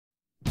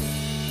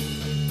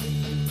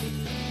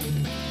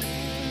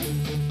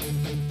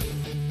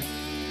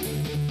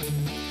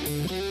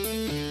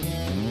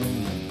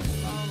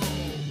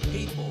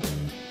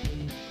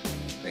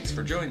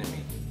for joining me.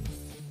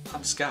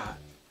 I'm Scott,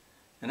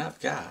 and I've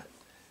got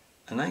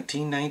a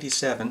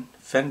 1997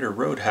 Fender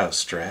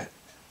Roadhouse Strat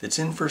that's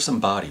in for some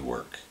body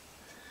work.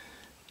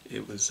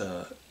 It was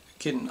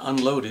getting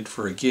unloaded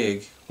for a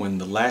gig when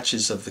the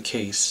latches of the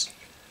case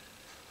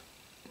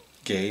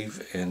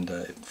gave and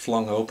it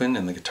flung open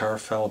and the guitar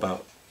fell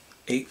about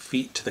 8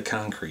 feet to the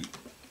concrete.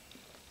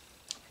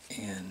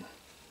 And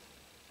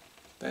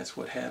that's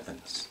what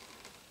happens.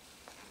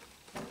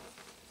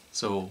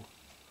 So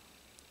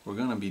we're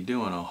going to be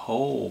doing a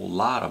whole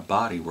lot of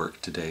body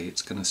work today.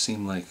 It's going to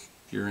seem like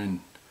you're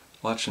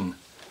watching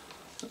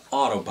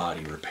auto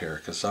body repair,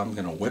 because I'm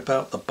going to whip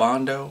out the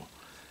Bondo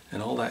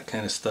and all that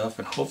kind of stuff,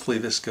 and hopefully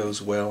this goes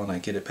well and I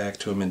get it back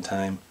to him in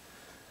time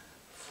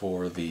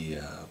for the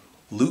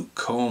Luke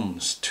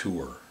Combs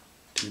Tour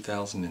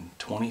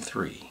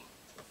 2023.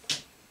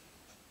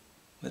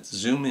 Let's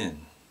zoom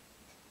in,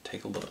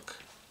 take a look.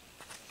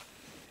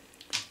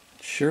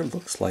 Sure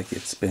looks like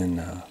it's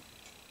been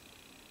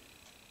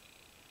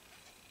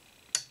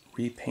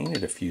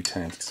repainted a few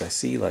times, because I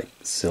see like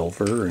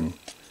silver and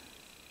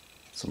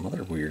some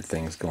other weird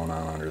things going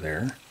on under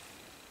there.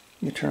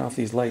 Let me turn off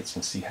these lights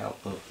and see how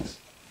it looks.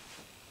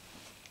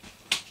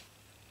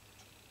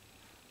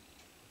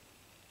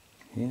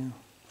 Yeah.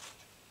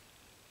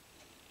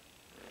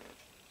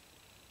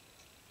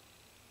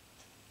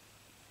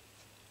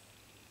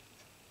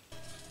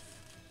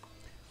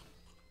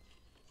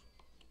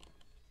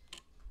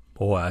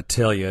 Boy, I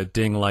tell you, a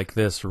ding like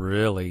this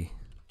really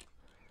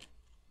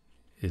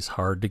is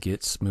hard to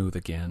get smooth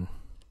again.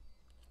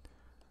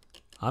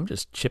 I'm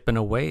just chipping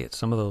away at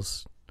some of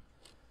those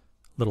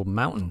little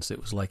mountains. It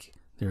was like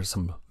there's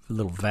some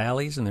little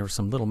valleys and there were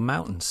some little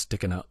mountains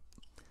sticking up.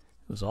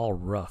 It was all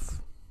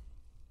rough.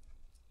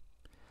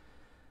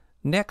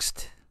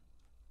 Next,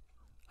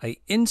 I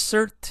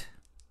insert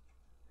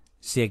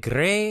the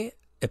gray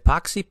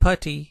epoxy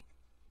putty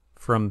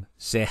from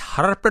the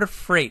Harpeth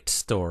freight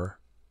store.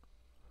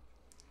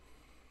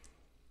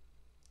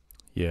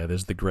 Yeah,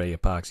 there's the gray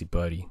epoxy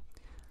putty.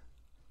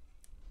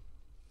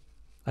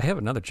 I have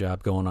another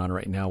job going on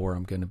right now where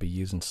I'm going to be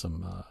using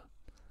some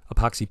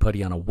epoxy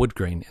putty on a wood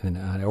grain, and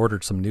I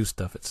ordered some new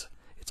stuff. It's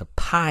a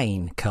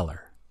pine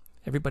color.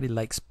 Everybody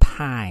likes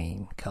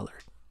pine color.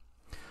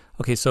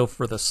 Okay, so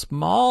for the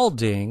small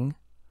ding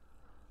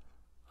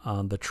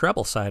on the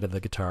treble side of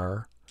the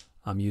guitar,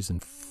 I'm using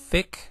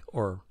thick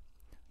or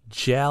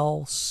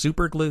gel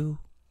super glue.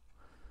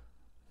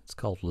 It's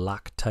called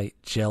Loctite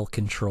Gel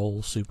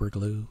Control Super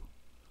Glue.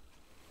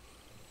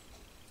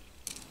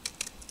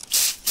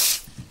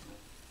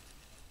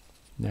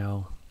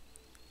 Now,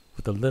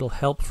 with a little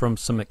help from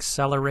some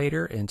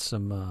accelerator and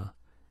some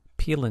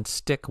peel and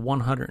stick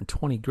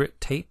 120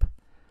 grit tape,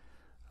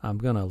 I'm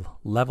going to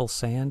level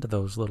sand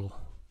those little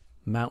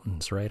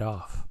mountains right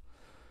off.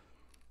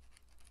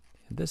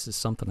 And this is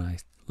something I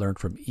learned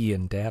from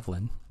Ian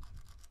Davlin.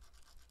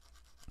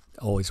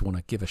 Always want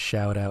to give a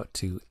shout out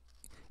to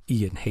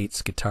Ian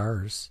Hates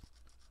Guitars.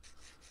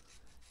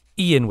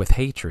 Ian with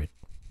hatred,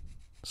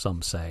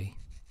 some say.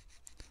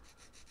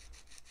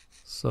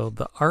 So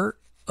the art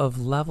of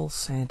level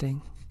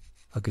sanding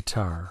a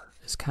guitar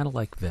is kind of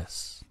like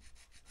this.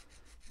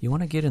 You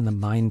want to get in the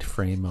mind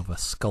frame of a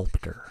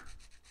sculptor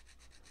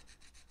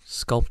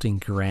sculpting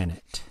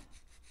granite.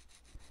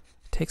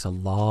 It takes a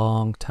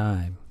long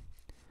time.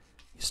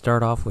 You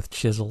start off with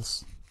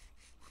chisels,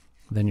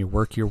 then you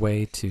work your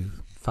way to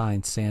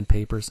fine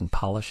sandpapers and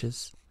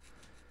polishes.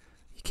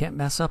 You can't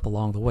mess up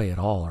along the way at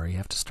all, or you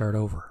have to start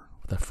over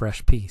with a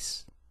fresh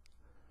piece.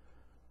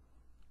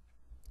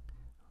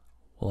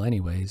 Well,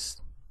 anyways,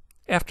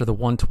 after the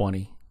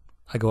 120,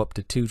 I go up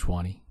to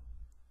 220.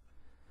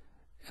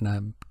 And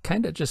I'm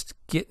kind of just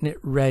getting it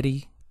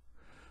ready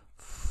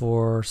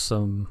for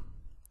some,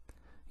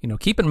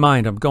 keep in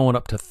mind I'm going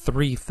up to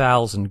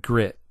 3,000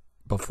 grit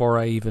before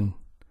I even,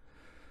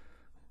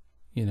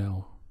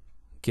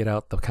 get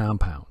out the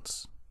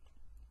compounds.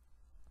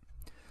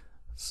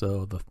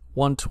 So the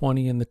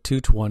 120 and the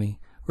 220,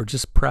 we're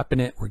just prepping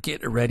it. We're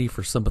getting it ready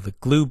for some of the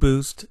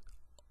Glu+Boost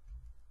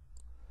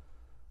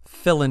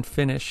fill and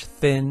finish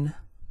thin.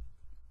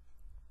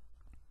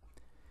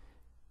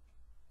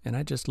 And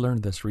I just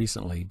learned this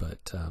recently,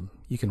 but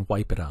you can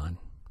wipe it on.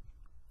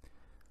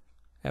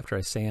 After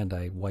I sand,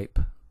 I wipe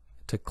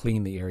to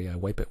clean the area. I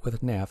wipe it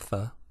with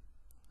naphtha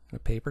and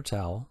a paper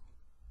towel.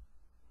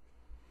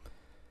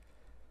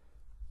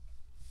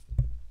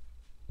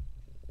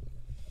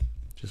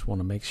 Just want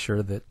to make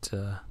sure that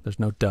there's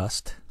no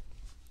dust.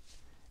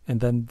 And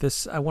then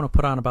this, I want to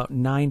put on about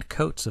 9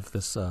 coats of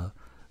this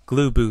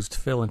Glu+Boost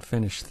fill and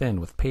finish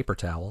thin with paper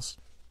towels.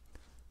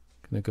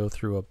 I'm going to go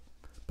through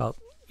about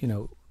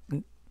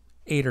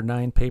 8 or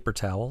 9 paper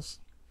towels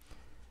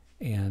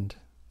and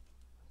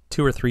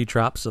 2 or 3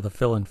 drops of the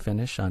fill and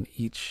finish on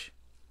each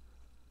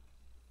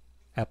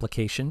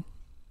application.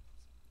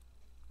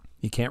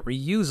 You can't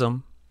reuse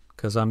them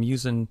because I'm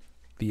using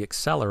the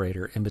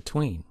accelerator in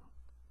between.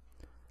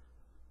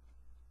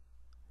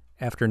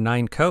 After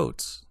 9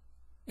 coats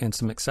and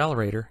some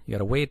accelerator, you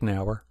gotta wait an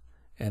hour,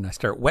 and I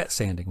start wet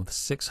sanding with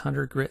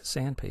 600 grit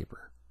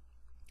sandpaper.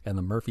 and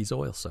the Murphy's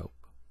oil soap.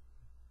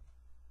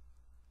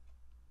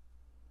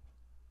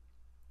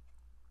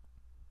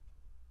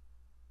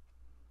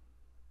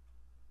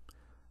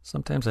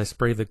 Sometimes I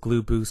spray the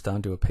Glu+Boost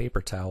onto a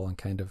paper towel and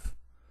kind of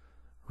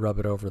rub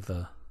it over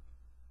the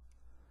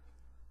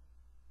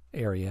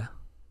area.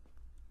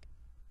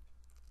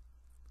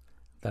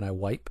 Then I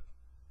wipe.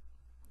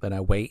 Then I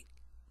wait.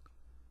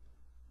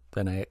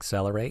 Then I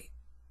accelerate.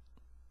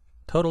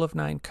 Total of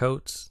 9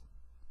 coats.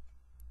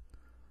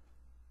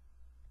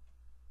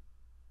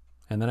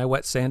 And then I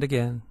wet sand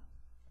again.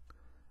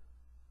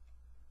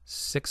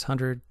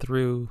 600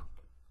 through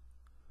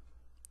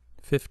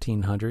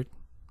 1500.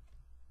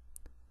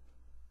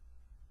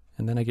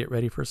 And then I get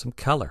ready for some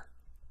color.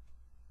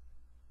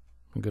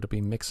 I'm going to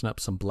be mixing up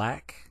some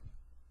black.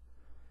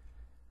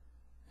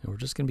 And we're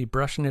just going to be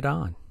brushing it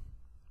on.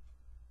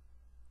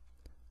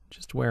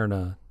 Just wearing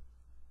a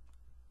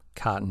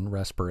cotton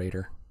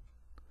respirator.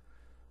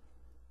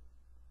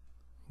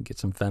 Get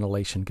some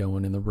ventilation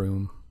going in the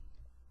room.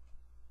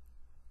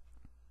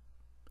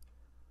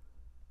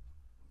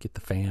 Get the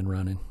fan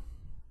running.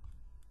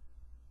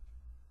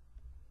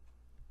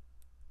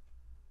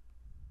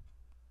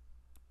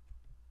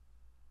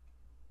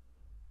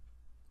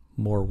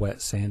 More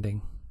wet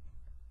sanding.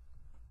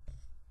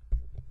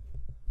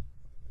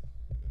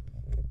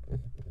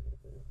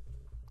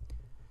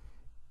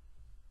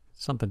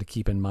 Something to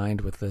keep in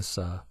mind with this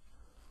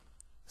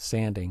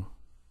sanding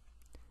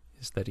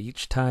is that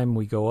each time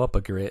we go up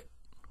a grit,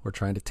 we're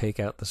trying to take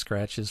out the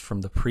scratches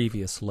from the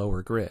previous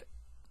lower grit.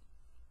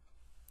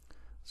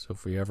 So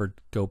if we ever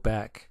go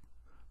back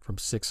from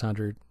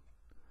 600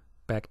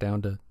 back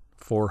down to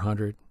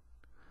 400,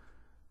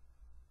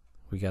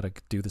 we got to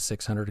do the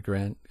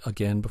 600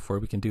 again before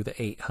we can do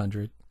the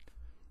 800.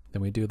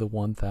 Then we do the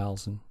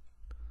 1000,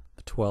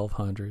 the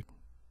 1200,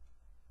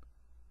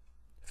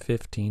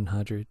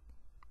 1500,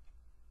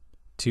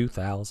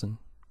 2000.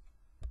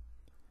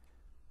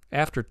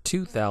 After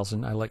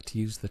 2000, I like to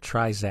use the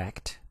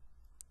Trizact.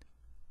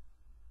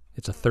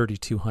 It's a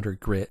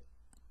 3200 grit,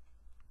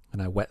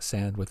 and I wet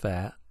sand with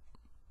that,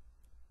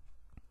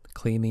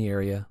 clean the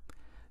area,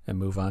 and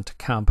move on to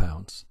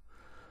compounds.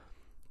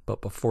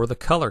 But before the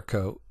color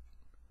coat,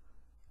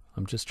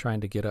 I'm just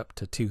trying to get up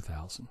to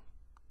 2000.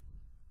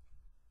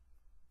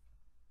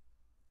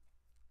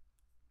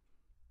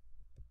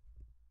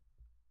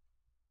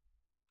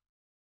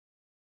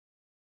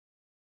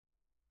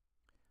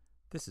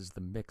 This is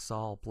the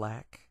Mixol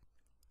black.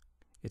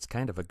 It's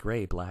kind of a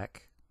gray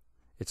black.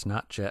 It's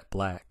not jet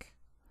black.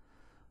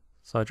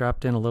 So I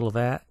dropped in a little of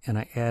that, and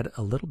I add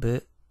a little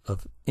bit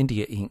of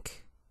India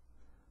ink.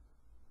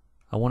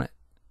 I want it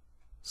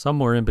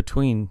somewhere in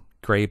between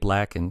gray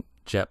black and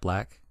jet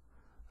black.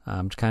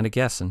 I'm kind of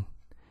guessing.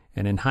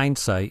 And in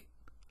hindsight,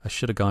 I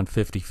should have gone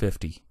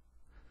 50-50.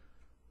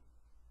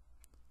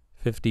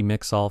 50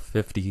 Mixol,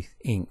 50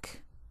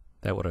 ink.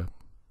 That would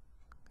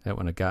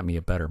have got me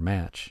a better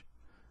match,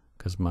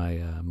 because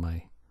my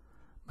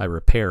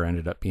repair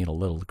ended up being a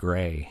little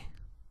gray.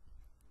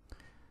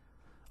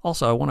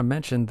 Also, I want to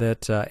mention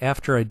that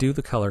after I do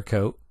the color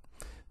coat,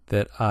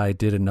 that I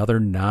did another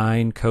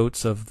 9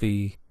 coats of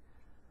the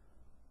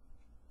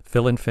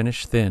fill and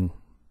finish thin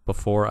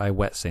before I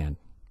wet sand.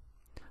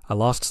 I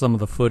lost some of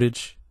the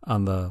footage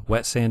on the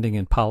wet sanding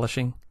and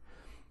polishing,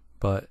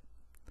 but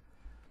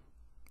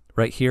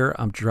right here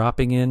I'm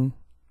dropping in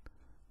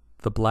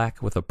the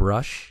black with a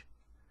brush,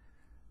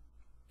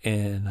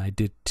 and I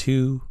did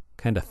 2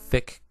 kind of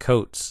thick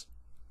coats.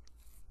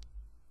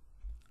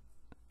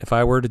 If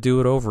I were to do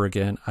it over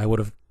again, I would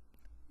have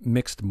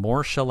mixed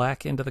more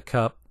shellac into the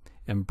cup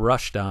and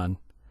brushed on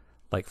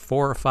like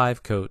 4 or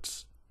 5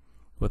 coats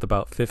with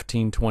about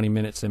 15-20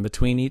 minutes in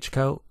between each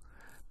coat,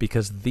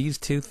 because these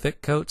 2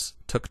 thick coats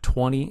took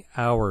 20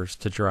 hours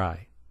to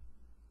dry.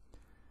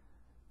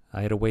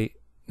 I had to wait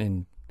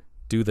and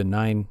do the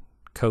 9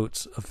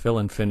 coats of fill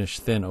and finish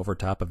thin over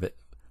top of it.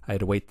 I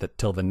had to wait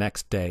till the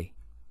next day.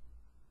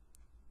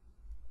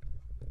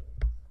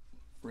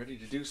 Ready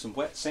to do some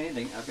wet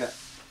sanding. I've got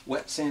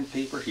wet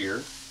sandpaper here,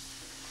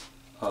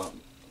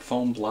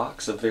 foam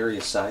blocks of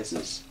various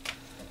sizes,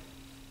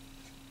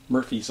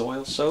 Murphy's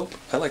oil soap.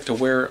 I like to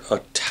wear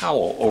a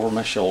towel over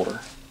my shoulder.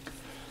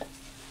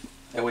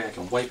 That way I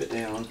can wipe it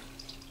down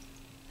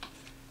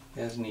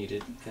as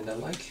needed. And I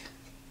like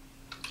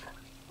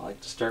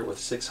to start with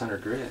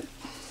 600 grit.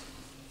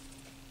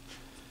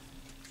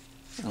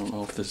 I don't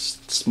know if this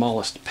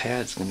smallest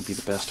pad's going to be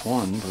the best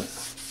one, but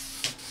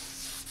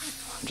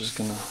I'm just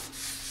going to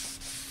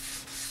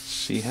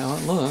see how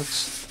it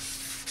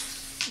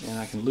looks. And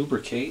I can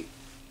lubricate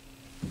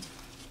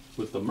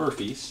with the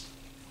Murphy's.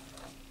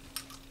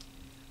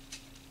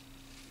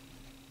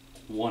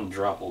 1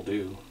 drop will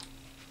do.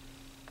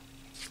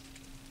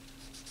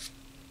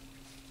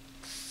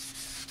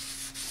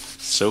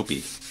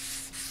 Soapy.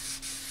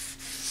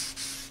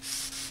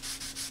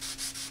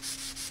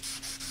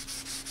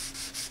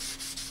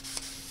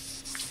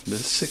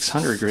 This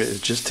 600 grit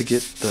is just to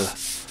get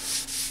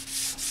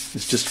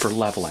it's just for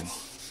leveling.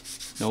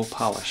 No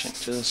polishing,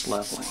 just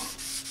leveling.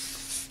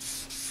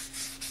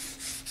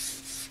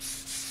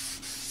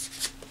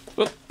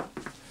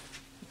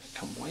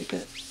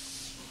 bit.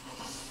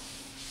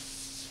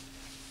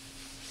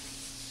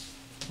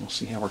 We'll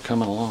see how we're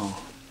coming along.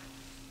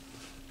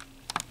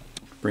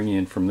 Bring you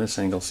in from this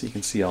angle so you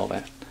can see all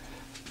that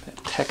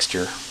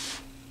texture.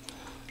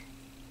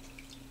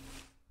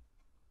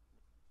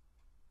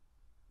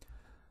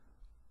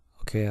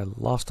 Okay, I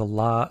lost a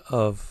lot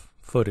of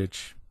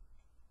footage,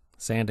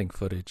 sanding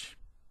footage,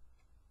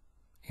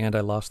 and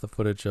I lost the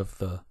footage of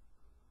the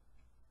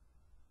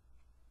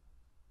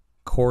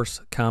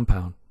coarse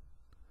compound.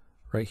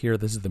 Right here,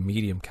 this is the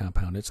medium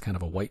compound. It's kind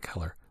of a white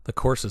color. The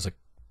coarse is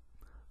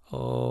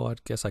I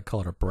guess I'd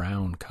call it a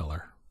brown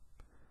color.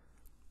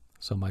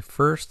 So my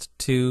first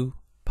two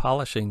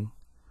polishing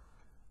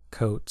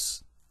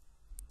coats,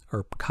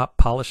 or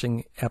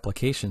polishing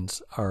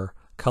applications, are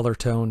color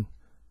tone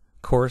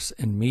coarse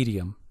and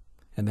medium,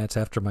 and that's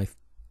after my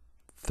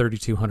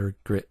 3200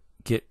 grit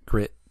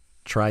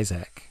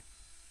Trizac.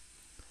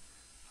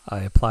 I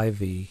apply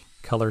the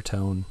color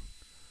tone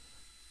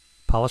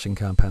polishing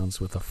compounds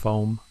with a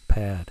foam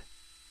pad.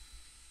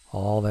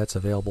 All that's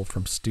available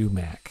from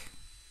StewMac.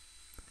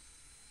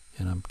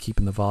 And I'm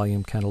keeping the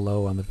volume kind of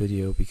low on the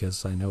video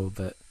because I know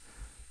that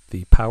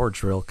the power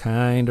drill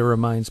kind of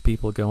reminds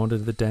people going to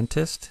the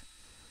dentist,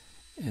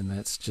 and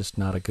that's just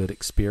not a good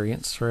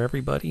experience for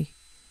everybody.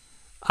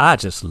 I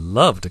just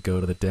love to go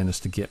to the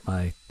dentist to get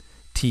my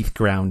teeth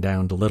ground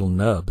down to little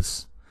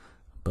nubs,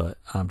 but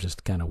I'm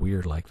just kind of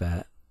weird like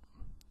that.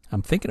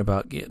 I'm thinking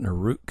about getting a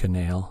root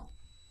canal.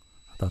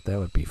 I thought that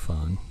would be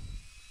fun.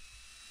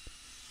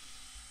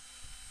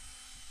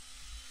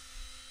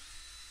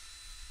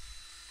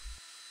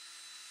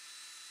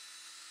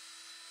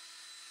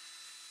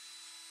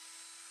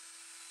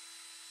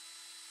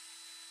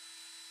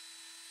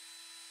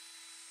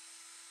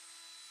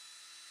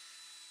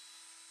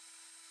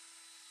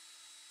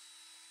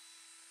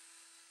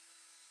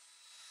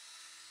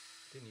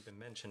 Didn't even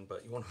mention,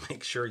 but you want to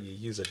make sure you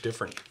use a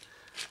different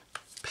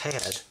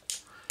pad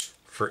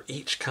for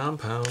each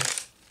compound.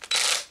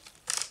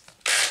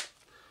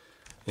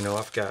 You know,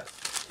 I've got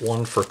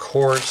one for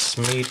coarse,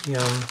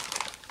 medium,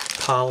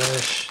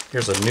 polish.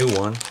 Here's a new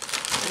one.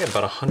 I got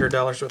about $100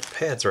 worth of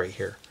pads right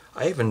here.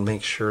 I even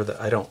make sure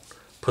that I don't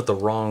put the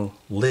wrong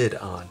lid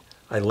on.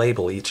 I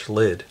label each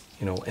lid,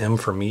 you know, M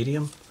for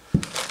medium.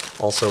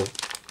 Also,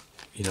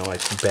 you know, I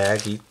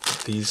bag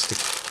these to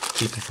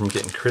keep them from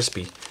getting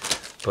crispy.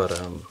 But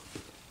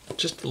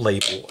just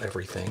label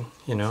everything,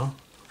 you know,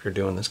 if you're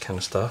doing this kind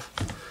of stuff.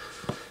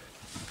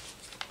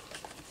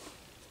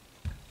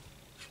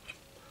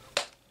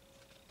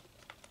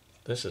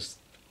 This is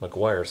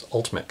Meguiar's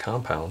Ultimate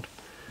Compound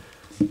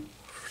to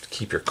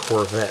keep your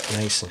Corvette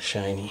nice and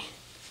shiny.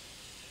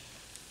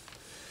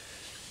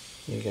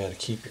 You gotta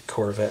keep your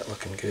Corvette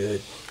looking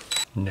good.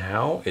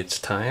 Now it's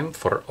time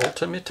for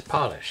ultimate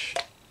polish.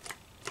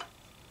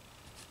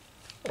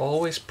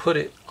 Always put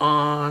it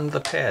on the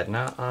pad,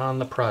 not on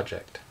the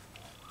project.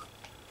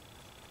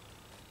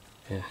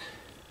 And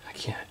I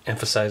can't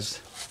emphasize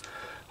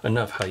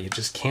enough how you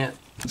just can't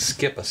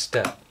skip a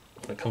step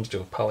when it comes to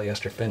a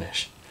polyester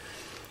finish.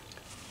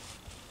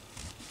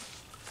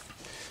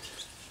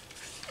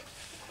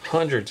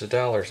 Hundreds of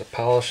dollars of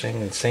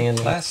polishing and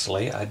sanding.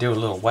 Lastly, I do a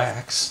little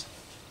wax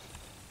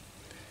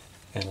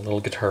and a little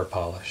guitar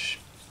polish.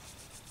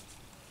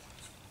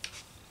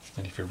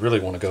 And if you really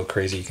want to go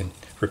crazy, you can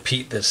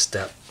repeat this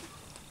step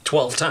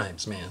 12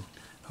 times, man.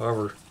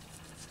 However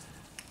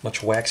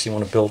much wax you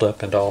want to build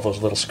up into all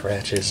those little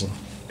scratches, and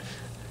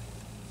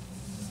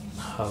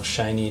how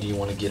shiny do you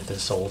want to get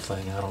this whole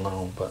thing, I don't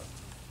know, but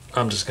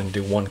I'm just going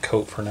to do one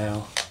coat for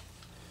now.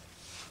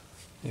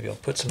 Maybe I'll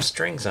put some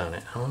strings on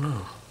it, I don't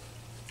know.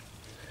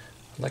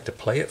 I'd like to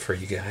play it for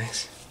you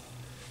guys.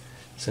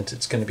 Since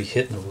it's going to be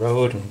hitting the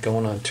road and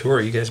going on tour,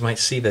 you guys might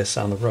see this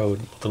on the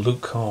road, the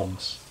Luke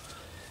Combs.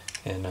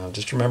 And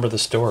just remember the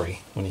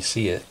story when you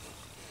see it,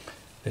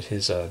 that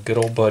his good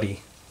old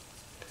buddy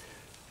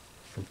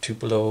from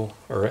Tupelo,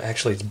 or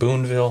actually it's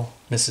Boonville,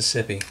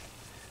 Mississippi,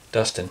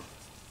 Dustin.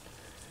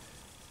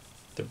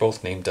 They're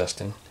both named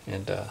Dustin,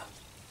 and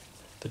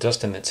the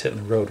Dustin that's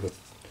hitting the road with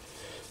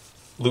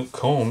Luke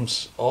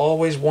Combs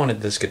always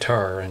wanted this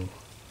guitar, and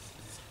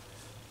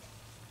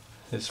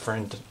his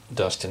friend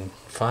Dustin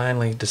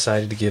finally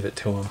decided to give it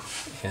to him,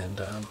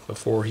 and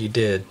before he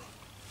did,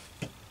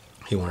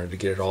 he wanted to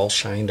get it all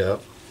shined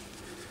up,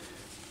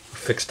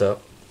 fixed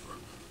up,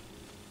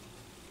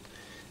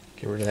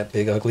 get rid of that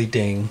big ugly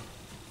ding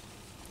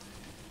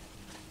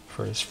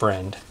for his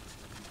friend,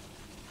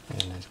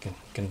 and I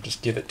can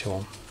just give it to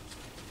him.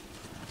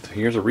 So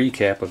here's a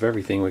recap of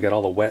everything. We got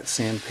all the wet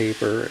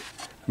sandpaper,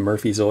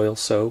 Murphy's oil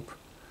soap,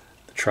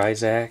 the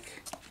Trizac,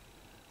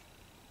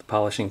 the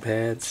polishing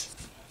pads,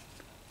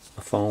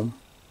 the foam.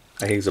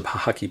 I use a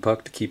hockey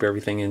puck to keep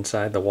everything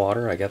inside the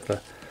water. I got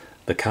the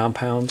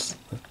compounds,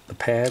 the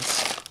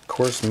pads,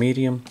 coarse,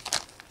 medium,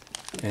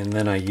 and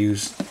then I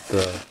use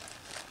the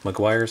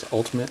Meguiar's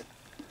Ultimate.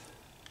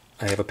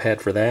 I have a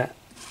pad for that.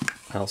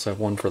 I also have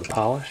one for the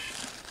polish.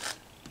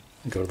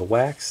 I go to the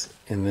wax,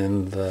 and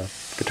then the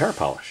guitar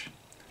polish.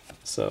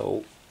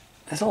 So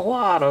that's a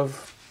lot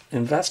of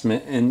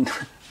investment in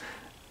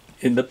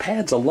And the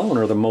pads alone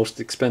are the most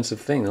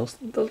expensive thing.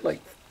 Those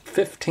like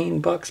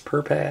 $15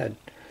 per pad.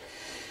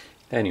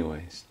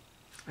 Anyways,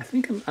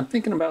 I'm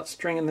thinking about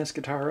stringing this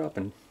guitar up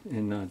and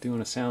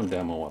doing a sound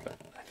demo of it.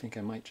 I think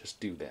I might just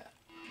do that.